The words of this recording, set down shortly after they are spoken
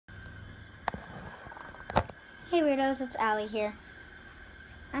Hey weirdos, it's Allie here.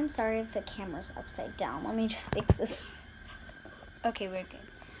 I'm sorry if the camera's upside down. Let me just fix this. Okay, we're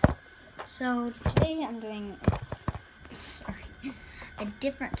good. So today I'm doing a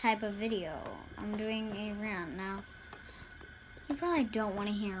different type of video. I'm doing a rant. Now, you probably don't want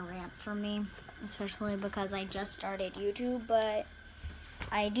to hear a rant from me, especially because I just started YouTube, but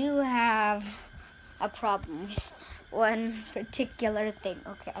I do have a problem with one particular thing.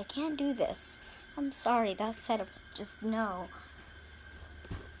 Okay, I can't do this. I'm sorry, that setup just no.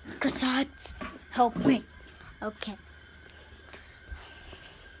 Croissants, help me. Okay.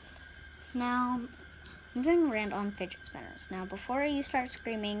 Now, I'm doing a rant on fidget spinners. Now, before you start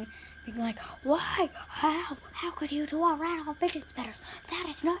screaming, being like, why? How could you do a rant on fidget spinners? That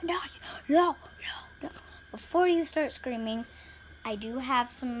is not nice. No. Before you start screaming, I do have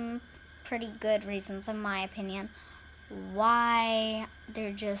some pretty good reasons, in my opinion, why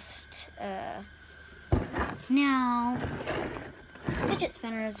they're just, Now, fidget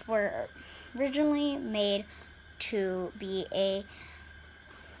spinners were originally made to be a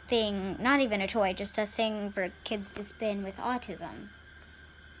thing, not even a toy, just a thing for kids to spin with autism.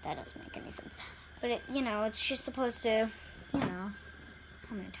 That doesn't make any sense. But, it's just supposed to, how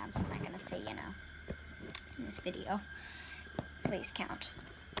many times am I going to say, in this video? Please count.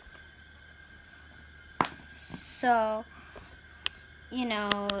 So,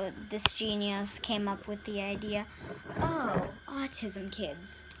 this genius came up with the idea, oh, autism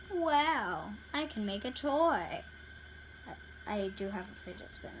kids. Wow, I can make a toy. I do have a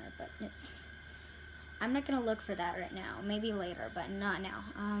fidget spinner, but I'm not going to look for that right now. Maybe later, but not now.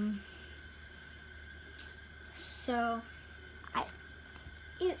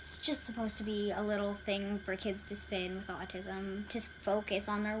 It's just supposed to be a little thing for kids to spin with autism to focus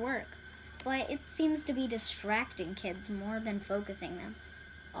on their work. But it seems to be distracting kids more than focusing them.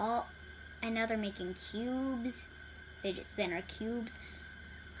 And now they're making cubes, fidget spinner cubes.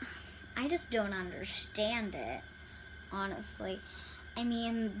 I just don't understand it, honestly. I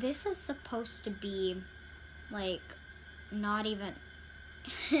mean, this is supposed to be, not even,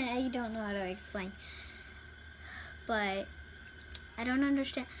 I don't know how to explain. But I don't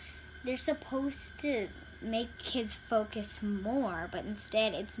understand. They're supposed to make kids focus more, but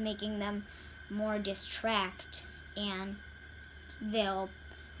instead it's making them more distract, and they'll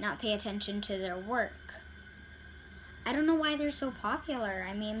not pay attention to their work. I don't know why they're so popular.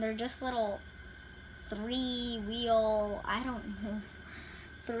 I mean, they're just little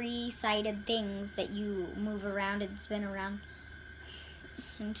three-sided things that you move around and spin around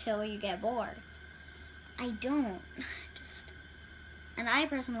until you get bored. And I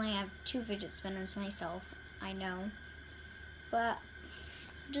personally have 2 fidget spinners myself, I know. But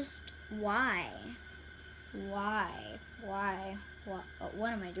just why? What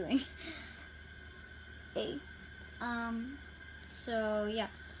am I doing? So yeah.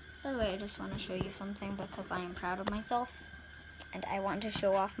 By the way, I just want to show you something because I am proud of myself. And I want to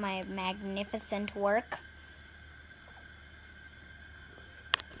show off my magnificent work.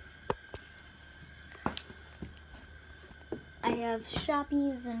 I have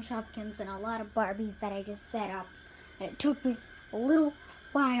Shoppies and Shopkins and a lot of Barbies that I just set up. And it took me a little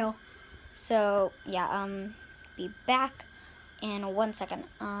while. So, yeah, be back in 1 second.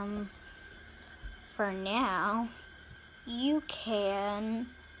 For now, you can...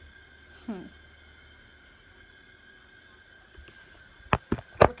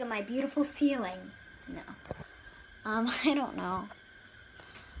 Look at my beautiful ceiling. No. I don't know.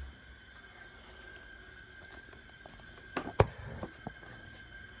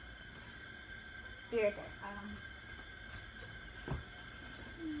 Be right there.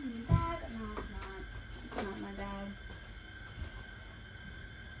 My bag? No, it's not. It's not my bag.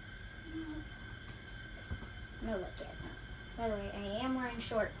 No, look yet. No. By the way, I am wearing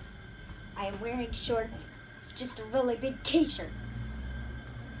shorts. I am wearing shorts. It's just a really big t-shirt.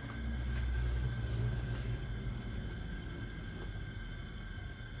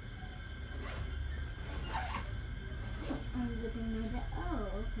 Unzipping my bag. Oh,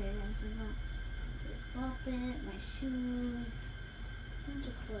 okay, I forgot. There's Buffett, my shoes, a bunch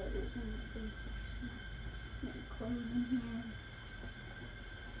of clothes in the big section. Many clothes in here.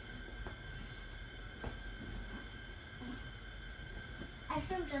 I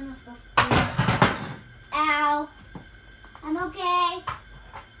should have done this before. Ow! I'm okay.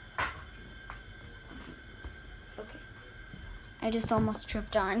 Okay. I just almost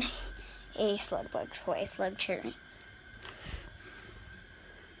tripped on a slug bug toy, slug cherry.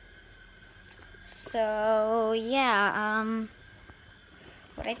 So, yeah,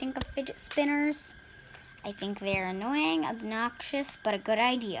 what I think of fidget spinners, I think they're annoying, obnoxious, but a good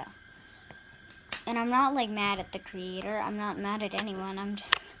idea. And I'm not like mad at the creator. I'm not mad at anyone. I'm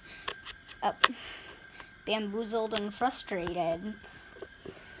just bamboozled and frustrated,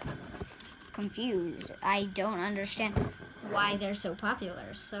 confused. I don't understand why they're so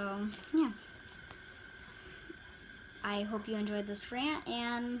popular. So yeah, I hope you enjoyed this rant,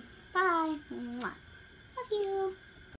 and bye. Mwah. Love you.